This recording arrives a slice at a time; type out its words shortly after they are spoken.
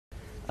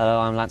Hello,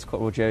 I'm Lance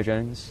Corporal Joe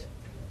Jones.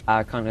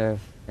 I currently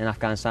live in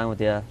Afghanistan with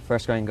the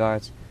 1st Going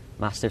Guards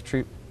Mastiff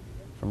Troop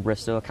from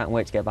Bristol. I can't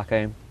wait to get back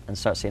home and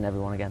start seeing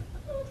everyone again.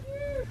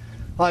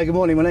 Hi, good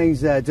morning. My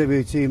name's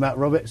W2 Matt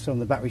Roberts. I'm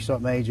the Battery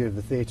Sergeant Major of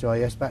the Theatre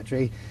IS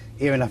Battery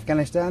here in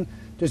Afghanistan.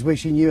 Just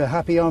wishing you a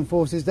happy Armed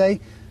Forces Day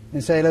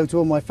and say hello to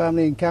all my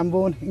family in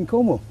Camborne in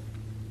Cornwall.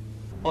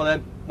 Hi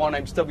then, my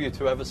name's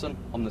W2 Everson.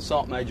 I'm the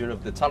Sergeant Major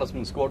of the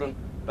Talisman Squadron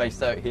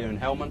based out here in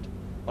Helmand.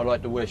 I'd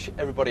like to wish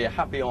everybody a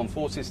happy Armed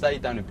Forces Day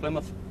down in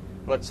Plymouth.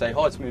 I'd like to say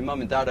hi to my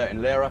mum and dad out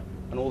in Lera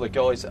and all the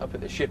guys up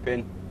at the ship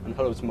inn, and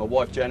hello to my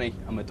wife Jenny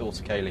and my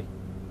daughter Kaylee.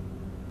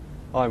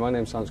 Hi, my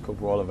name's Lance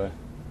Corporal Oliver.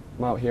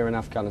 I'm out here in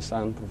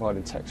Afghanistan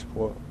providing tech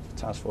support for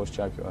Task Force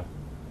Jaguar.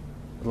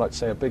 I'd like to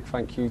say a big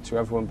thank you to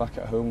everyone back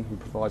at home who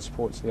provides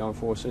support to the Armed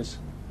Forces,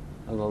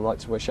 and I'd like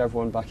to wish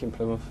everyone back in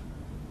Plymouth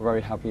a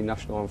very happy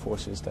National Armed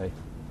Forces Day.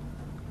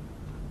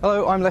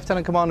 Hello, I'm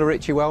Lieutenant Commander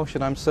Richie Welsh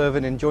and I'm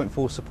serving in Joint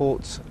Force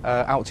Support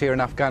out here in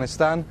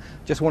Afghanistan.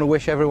 Just want to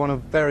wish everyone a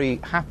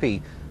very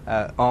happy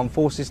Armed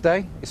Forces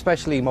Day,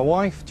 especially my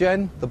wife,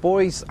 Jen, the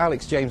boys,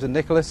 Alex, James and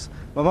Nicholas,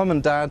 my mum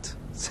and dad,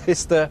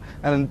 sister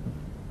and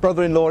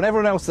brother-in-law and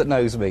everyone else that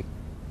knows me.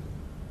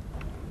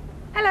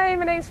 Hello,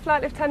 my name's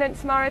Flight Lieutenant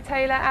Tamara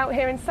Taylor, out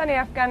here in sunny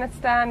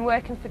Afghanistan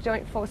working for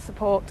Joint Force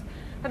Support.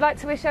 I'd like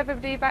to wish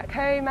everybody back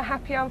home a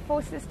happy Armed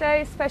Forces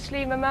Day,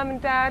 especially my mum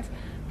and dad,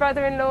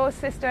 brother-in-law,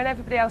 sister and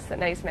everybody else that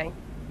knows me.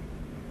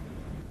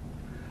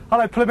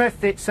 Hello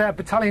Plymouth, it's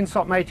Battalion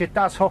Sergeant Major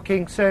Daz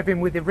Hocking,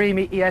 serving with the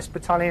REME ES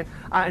Battalion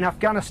out in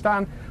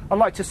Afghanistan. I'd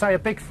like to say a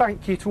big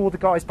thank you to all the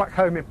guys back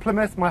home in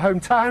Plymouth, my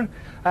hometown,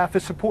 for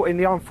supporting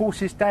the Armed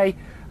Forces Day.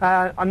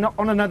 And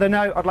on another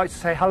note, I'd like to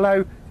say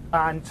hello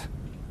and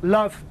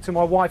love to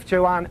my wife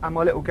Joanne and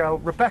my little girl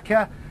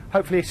Rebecca.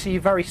 Hopefully see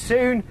you very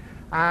soon.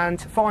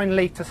 And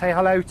finally to say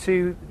hello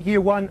to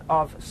Year 1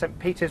 of St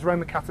Peter's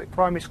Roman Catholic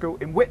Primary School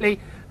in Whitley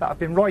that have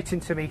been writing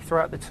to me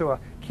throughout the tour.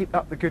 Keep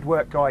up the good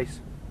work, guys.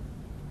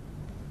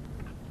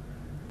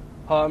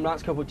 Hi, I'm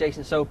Lance Corporal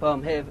Jason Soper.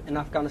 I'm here in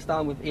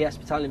Afghanistan with ES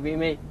Battalion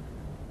REME.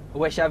 I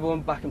wish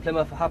everyone back in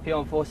Plymouth a happy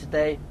Armed Forces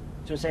Day.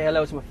 Just want to say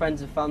hello to my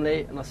friends and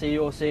family and I'll see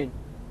you all soon.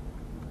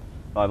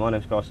 Hi, my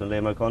name's Carson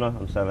Liam O'Connor.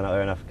 I'm serving out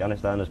here in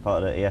Afghanistan as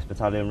part of the ES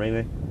Battalion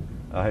REME.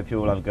 I hope you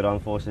all have a good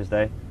Armed Forces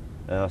Day.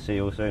 I'll see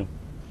you all soon.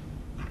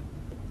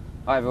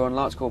 Hi everyone,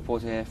 Lance Corporal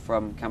here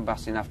from Camp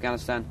Bastion in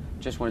Afghanistan.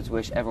 Just wanted to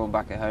wish everyone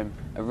back at home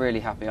a really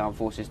happy Armed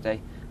Forces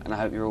Day and I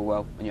hope you're all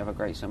well and you have a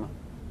great summer.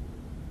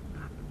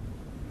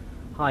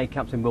 Hi,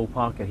 Captain Will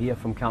Parker here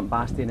from Camp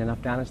Bastion in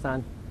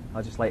Afghanistan.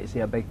 I'd just like to say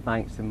a big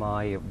thanks to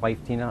my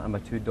wife Tina and my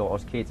 2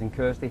 daughters Kate and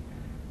Kirsty.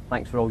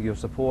 Thanks for all your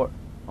support.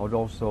 I would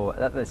also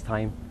at this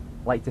time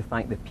like to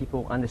thank the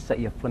people and the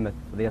city of Plymouth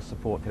for their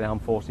support to the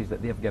armed forces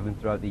that they've given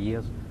throughout the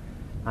years.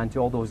 And to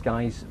all those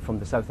guys from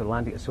the South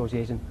Atlantic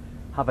Association,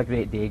 have a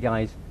great day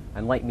guys,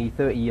 and like me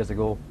 30 years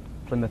ago,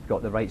 Plymouth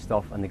got the right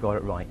stuff and they got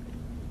it right.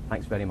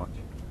 Thanks very much.